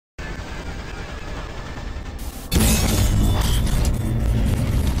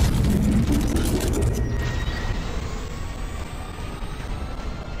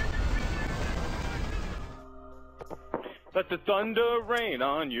the thunder rain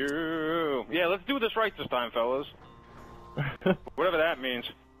on you. Yeah, let's do this right this time, fellas. Whatever that means.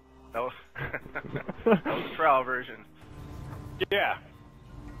 That was that was the trial version. Yeah.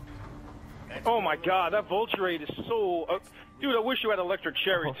 Oh my god, that Vulture Raid is so... dude, I wish you had Electric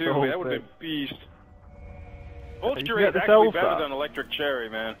Cherry too. so That would have been beast. Vulture You Raid get is the actually Elsa. better than Electric Cherry,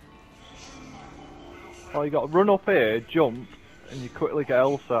 man. Oh, you got to run up here, jump, and you quickly get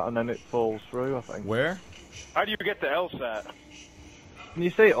LSAT, and then it falls through, I think. Where? How do you get the LSAT? Can you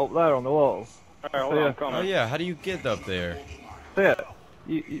see it up there on the wall? Alright, hold on, I'm coming. Oh yeah, how do you get up there? See it?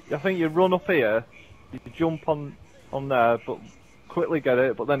 I think you run up here, you jump on there, but quickly get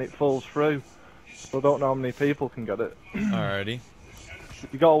it, but then it falls through. So I don't know how many people can get it. Alrighty.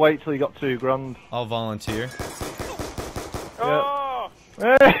 You gotta wait till you got $2,000. I'll volunteer. Oh!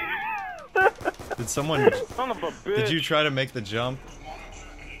 Hey! Did someone... Son of a bitch. Did you try to make the jump?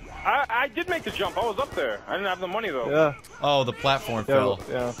 I did make the jump. I was up there. I didn't have the money though. Yeah. Oh, the platform Yeah, fell.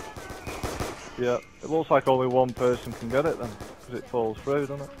 yeah. Yeah. It looks like only one person can get it then, because it falls through,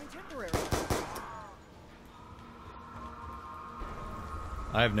 doesn't it?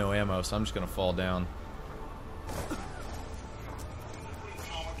 I have no ammo, so I'm just gonna fall down.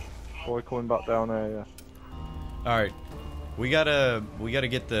 Boy coming back down here, yeah. Alright. We gotta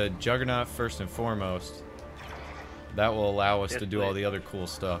get the Juggernaut first and foremost. That will allow us to do all the other cool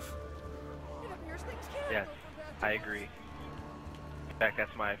stuff. Yes, I agree. In fact,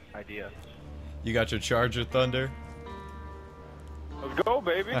 that's my idea. You got your Charger, Thunder? Let's go,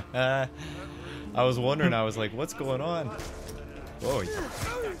 baby. I was wondering, I was like, what's going on? Whoa.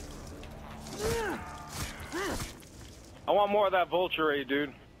 I want more of that Vulture Raid,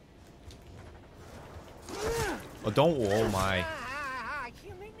 dude. Oh, don't, oh my.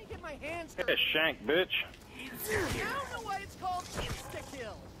 You make me get my hands Yeah, shank, bitch. I don't know why it's called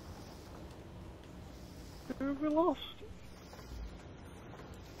insta-kill. We lost.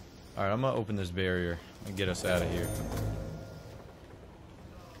 Alright, I'm gonna open this barrier and get us out of here.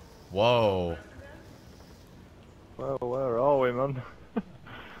 Whoa. Well, where are we, man?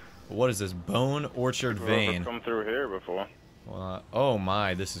 What is this? Bone Orchard I've Vein. come through here before. Oh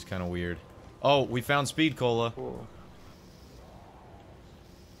my, this is kind of weird. Oh, we found Speed Cola. Whoa.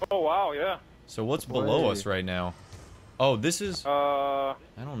 Oh wow, yeah. So what's below us right now? Oh, this is... I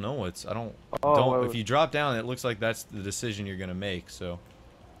don't know what's... I don't... well, if you drop down, it looks like that's the decision you're gonna make, so...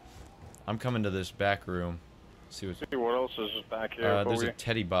 I'm coming to this back room. See what's... See what else is back here. there's a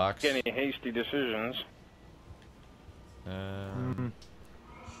teddy box. Get any hasty decisions.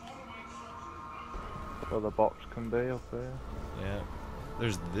 Where the box can be up there. Yeah.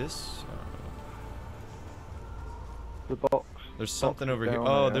 There's this. The box. There's something over here. down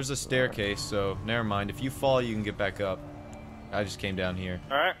Oh, there. there's a staircase, so never mind. If you fall, you can get back up. I just came down here.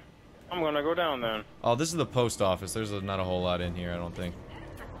 Alright. I'm gonna go down then. Oh, this is the post office. There's not a whole lot in here, I don't think.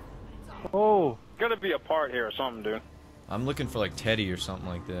 Oh! Gotta be a part here or something, dude. I'm looking for like Teddy or something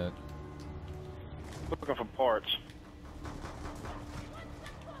like that. Looking for parts.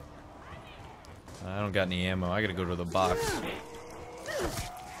 I don't got any ammo. I gotta go to the box.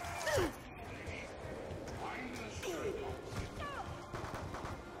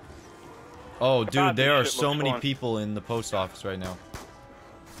 Oh, dude, there are so many people in the post office right now.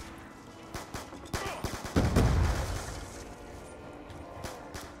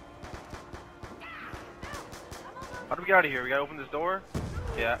 How do we get out of here? We gotta open this door?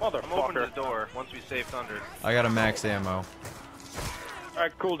 Yeah, I'm Motherfucker. opening the door once we save Thunder. I got a max ammo.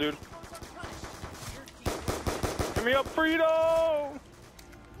 Alright, cool, dude. Give me up, Frito!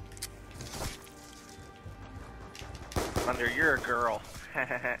 Thunder, you're a girl.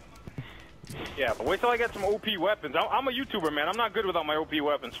 Yeah, but wait till I get some OP weapons. I'm a YouTuber, man. I'm not good without my OP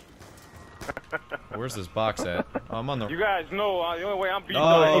weapons. Where's this box at? Oh, I'm on the... You guys know the only way I'm beating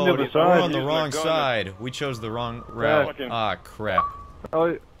Oh, somebody is we're on the using a wrong gun. side. We chose the wrong route. Yeah. Ah, crap.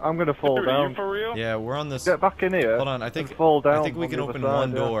 Oh, I'm gonna fall Dude, are down. you for real? Yeah, we're on this... Get back in here. Hold on, I and think fall down I think we on can the other open side,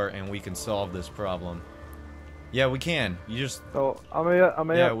 one yeah. door and we can solve this problem. Yeah, we can. You just... Oh, I'm here. I'm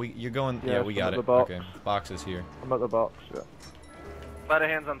here. Yeah, you're going... Yeah, Yes, we I'm got at it. the box. Okay, box is here. I'm at the box. Yeah. Let a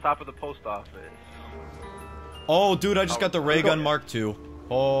hands on top of the post office. Oh, dude, I just got the ray gun Mark II.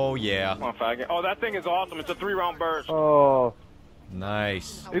 Oh, yeah. Come on, faggot. Oh, that thing is awesome. It's a 3-round burst. Oh,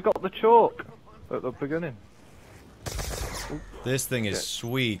 Nice. who got the chalk at the beginning? This thing is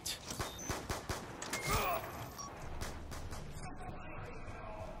sweet.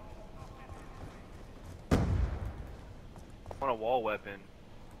 I want a wall weapon.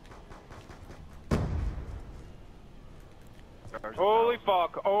 Holy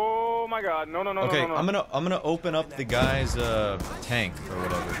fuck. Oh my god. No, no, no, Okay, no, no. I'm gonna open up the guy's tank or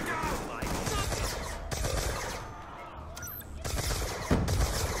whatever.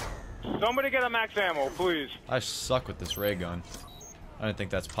 Somebody get a max ammo, please. I suck with this ray gun. I didn't think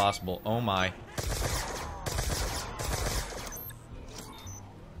that's possible. Oh my.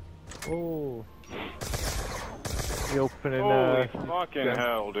 Oh. The opening, Holy fucking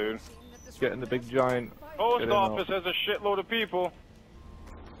hell, dude. getting the big giant. Post office has a shitload of people.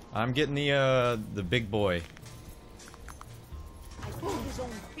 I'm getting the big boy.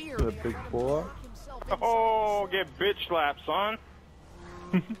 The big boy. Oh, get bitch slapped, son.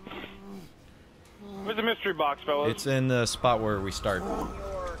 Where's the mystery box, fellas? It's in the spot where we start.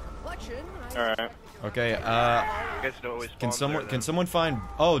 Alright. Okay, You guys know what we can someone find...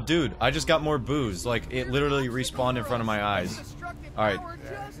 Oh, dude, I just got more booze. Like, it literally respawned in front of my eyes. Alright.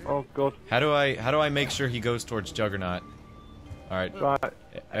 Oh, God. How do I make sure he goes towards Juggernaut? Alright. Right.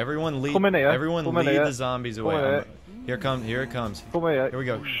 Everyone lead, Come in here. everyone Come in lead here. the zombies Come away. in here. Here it comes. Come here. Here we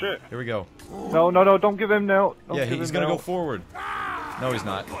go. Oh, shit. Here we go. No, no, no, don't give him now. Don't Yeah, give he's him gonna now. go forward. No, he's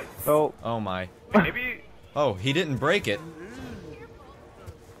not. No. Oh my. Maybe. Oh, he didn't break it.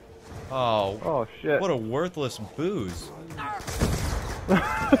 Oh. Oh, shit. What a worthless booze.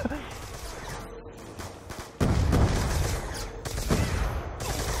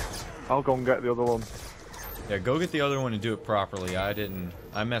 I'll go and get the other one. Yeah, go get the other one and do it properly.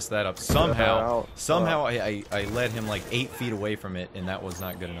 I messed that up. Somehow I led him like 8 feet away from it, and that was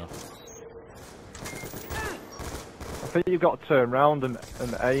not good enough. I think you've got to turn round and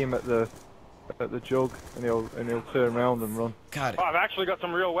aim at the jug, and he'll turn round and run. God, Oh, I've actually got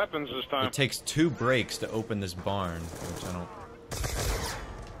some real weapons this time. it takes 2 breaks to open this barn, which I don't...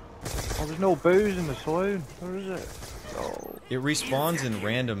 Oh, there's no booze in the saloon. Where is it? Oh. It respawns in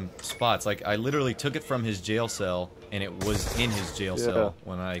random spots. Like, I literally took it from his jail cell, and it was in his jail cell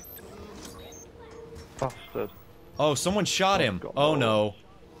when I... Bastard. Oh, someone shot him! God. Oh no.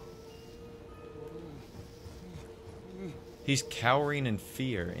 He's cowering in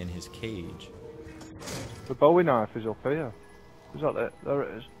fear in his cage. The Bowie knife is up here. Is that it? There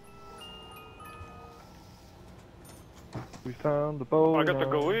it is. We found the Bowie I got the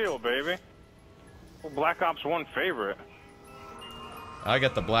knife. Galil, baby. Black Ops 1 favorite. I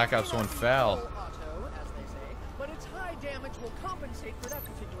got the Black Ops 1 foul. Auto, as they say, but its high damage will compensate for that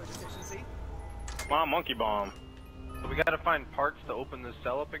particular deficiency. My monkey bomb. So we gotta find parts to open this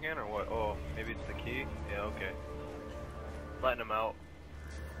cell up again, or what? Oh, maybe it's the key? Yeah, okay. Letting him out.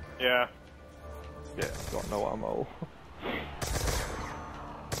 Yeah. Yeah, got no ammo.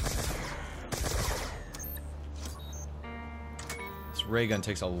 This ray gun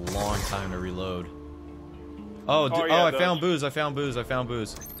takes a long time to reload. Oh, Oh, yeah, I it found does. booze, I found booze, I found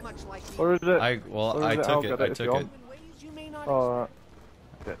booze. Much like the Where is it? I Where is it? took I'll it, get I if took you it. want. ways you may not Alright.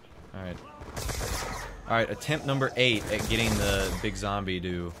 Good. Alright. Alright, attempt number 8 at getting the big zombie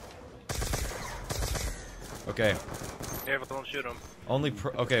to... Okay. Careful, don't shoot him.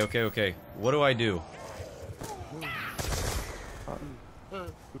 Okay. What do I do?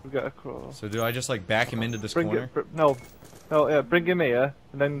 We get across. So do I just like back him into this corner? No, yeah, bring him here,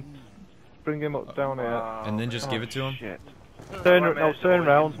 and then bring him up down here. And then just give it to him? Shit. Turn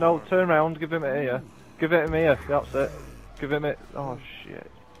round. No, turn round. Give him it here. Give it him here. That's it. Give him it. Oh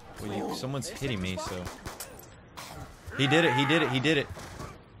shit. Well, someone's hitting me, so... He did it.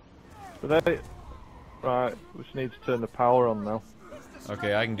 But they, right, we just need to turn the power on now.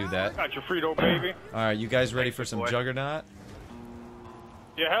 Okay, I can do that. Got your Frito, baby. Alright, you guys ready for some Juggernaut?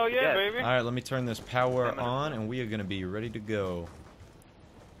 Yeah, hell yeah, Yeah. baby. Alright, let me turn this power on, and we are gonna be ready to go.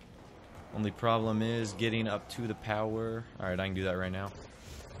 Only problem is getting up to the power. Alright, I can do that right now.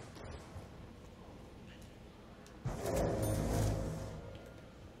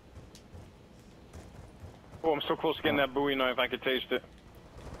 Oh, I'm so close to getting that Bowie knife, I could taste it.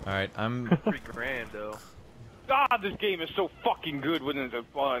 Alright, I'm... $3,000 though. God, this game is so fucking good within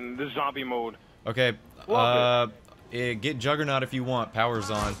the zombie mode. Okay, get Juggernaut if you want. Power's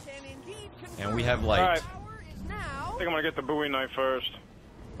on. And we have light. Alright. I think I'm gonna get the Bowie knife first.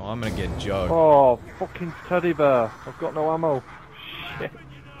 Oh, I'm gonna get Jug. Oh, fucking teddy bear. I've got no ammo. Shit.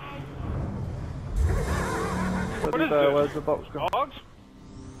 Teddy is bear, this? where's the box gone? Dogs?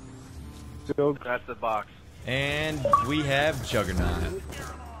 Jug. That's the box. And we have Juggernaut.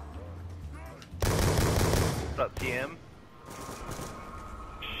 What's up, TM?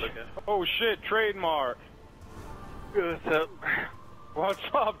 Okay. Oh shit, trademark. What's up? What's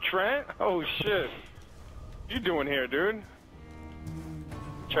up, Trent? Oh shit. What you doing here, dude?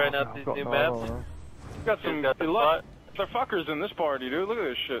 Trying out I've these got new no maps. ammo now. You got some Got the look, there are fuckers in this party, dude. Look at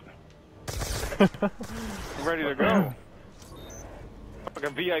this shit. I'm ready to go. Like a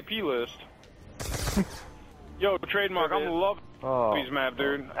VIP list. Yo, trademark, I'm loving Oh, these map,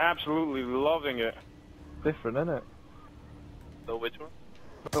 dude. Absolutely loving it. different, isn't it? So which one?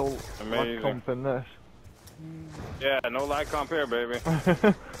 Little Amazing. comp in this. Yeah, no lag comp here, baby.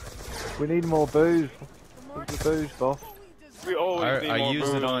 We need more booze. Where's the booze, boss? We always need I more used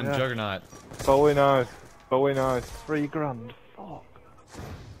it booze. on Yeah. Juggernaut. Bowie knife. Bowie knife. 3 grand. Fuck.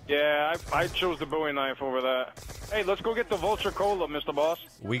 Yeah, I chose the Bowie knife over that. Hey, let's go get the Vulture Cola, Mr. Boss.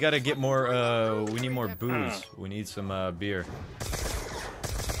 We gotta get more, we need more booze. We need some, beer.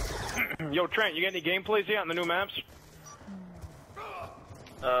 Yo, Trent, you got any gameplays yet on the new maps?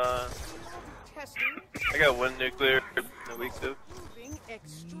 Testing. I got 1 nuclear in a week too. Moving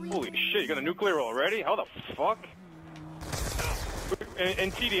extremely. Holy shit, you got a nuclear already? How the fuck?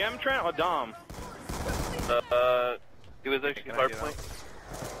 In TDM, Trent, or Dom? It was actually Can I hard get point.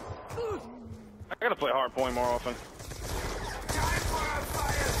 I gotta play Hardpoint more often.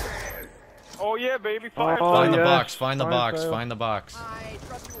 Oh yeah, baby, fire Oh, Find the yes. box, find the Fire box, sale. find the box. I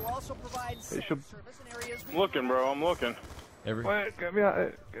trust you will also provide It should- service in areas. I'm looking, bro, I'm looking. Wait, get me at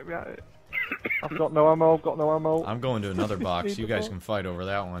it. Get me at it. I've got no ammo. I've got no ammo. I'm going to another box. Need You the guys box. can fight over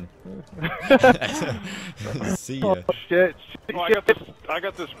that one. See ya. Oh, shit. Oh, I got this. I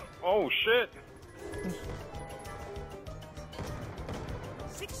got this. Oh shit.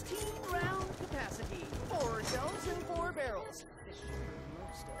 16-round capacity. 4 shells and 4 barrels. This should be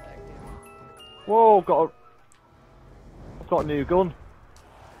most effective. Whoa, I've got a new gun.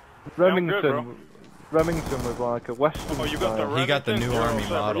 I'm good, Remington. Remington with like a Western Oh, you got the style. He got the Remington new army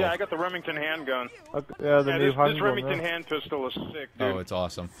 07. model. Yeah, I got the Remington handgun. Yeah, the Yeah, new this handgun. Remington yeah. hand pistol is sick, dude. Oh, it's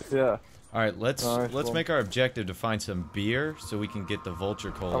awesome. Yeah. All right, let's Nice let's one. make our objective to find some beer so we can get the Vulture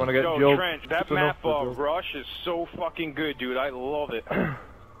I'm Cola. gonna get Yo, jugged. Trent, that Just enough map for jug. Rush is so fucking good, dude. I love it.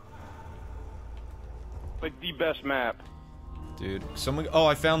 Like the best map. Dude, someone. Oh,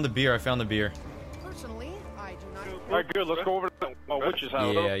 I found the beer. I found the beer. Personally, I do not. All right, good. Let's go over to the Witch's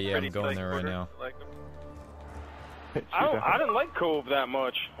house. Yeah, yeah, I'm Pretty going tight there right quarter. now. Like 'em. I didn't like Cove that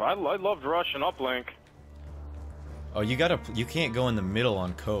much. I loved Rush and Uplink. Oh, you can't go in the middle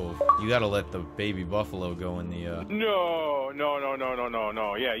on Cove. You gotta let the baby buffalo go in the. No.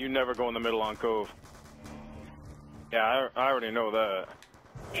 Yeah, you never go in the middle on Cove. Yeah, I already know that.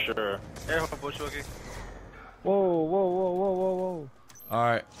 Sure. Hey, Bushwookie. Whoa. All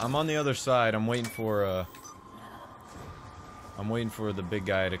right, I'm on the other side. I'm waiting for the big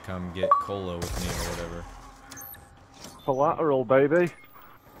guy to come get Cola with me or whatever. Collateral, baby.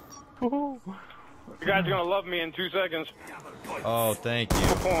 You guys are gonna love me in 2 seconds. Oh, thank you.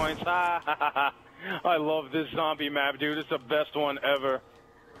 Points. I love this zombie map, dude. It's the best one ever.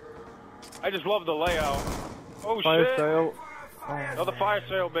 I just love the layout. Oh Fire shit! sale. Another fire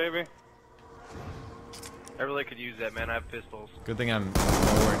sale, baby. I really could use that, man. I have pistols. Good thing I'm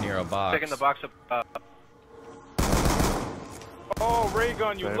nowhere near a box. Taking the box up. Oh, ray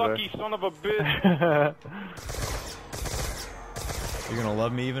gun, you Baby. lucky son of a bitch. You're gonna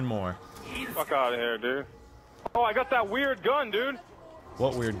love me even more. Fuck out of here, dude. Oh, I got that weird gun, dude.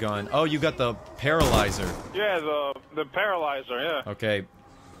 What weird gun? Oh, you got the paralyzer. Yeah, the paralyzer. Yeah. Okay.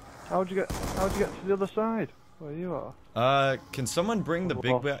 How'd you get to the other side? Where you are? Can someone bring the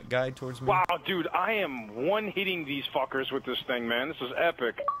big guy towards me? Wow, dude, I am one-hitting these fuckers with this thing, man. This is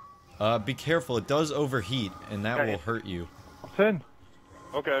epic. Be careful. It does overheat, and that will hurt you. What's in?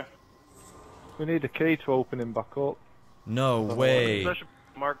 Okay. We need a key to open him back up. No way. Special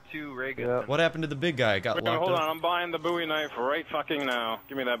Mark II ray gun. Yeah. What happened to the big guy? It got Wait, locked hold on, up. I'm buying the Bowie knife right fucking now.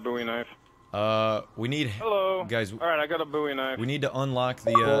 Give me that Bowie knife. We need. Hello. Guys, All right, I got a Bowie knife. we need to unlock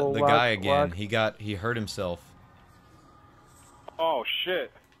the Oh, the lag, guy again. lag. He hurt himself. Oh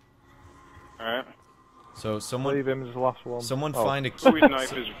shit. All right. So someone Leave him as the last one. someone Oh. find a key. Bowie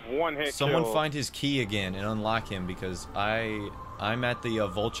knife is one hit Someone kill. find his key again and unlock him because I'm at the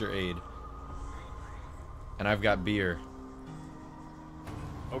Vulture Aid. And I've got beer.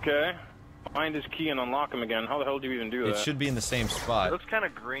 Okay. Find his key and unlock him again. How the hell do you even do that? It should be in the same It spot. looks kind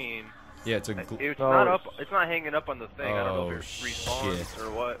of green. Yeah, it's a. It's No, not it's- up. It's not hanging up on the thing. I don't know Oh, if it respawns shit. or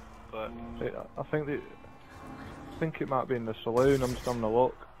what. But I think it might be in the saloon. I'm just having a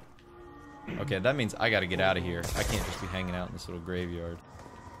look. Okay, that means I gotta get out of here. I can't just be hanging out in this little graveyard.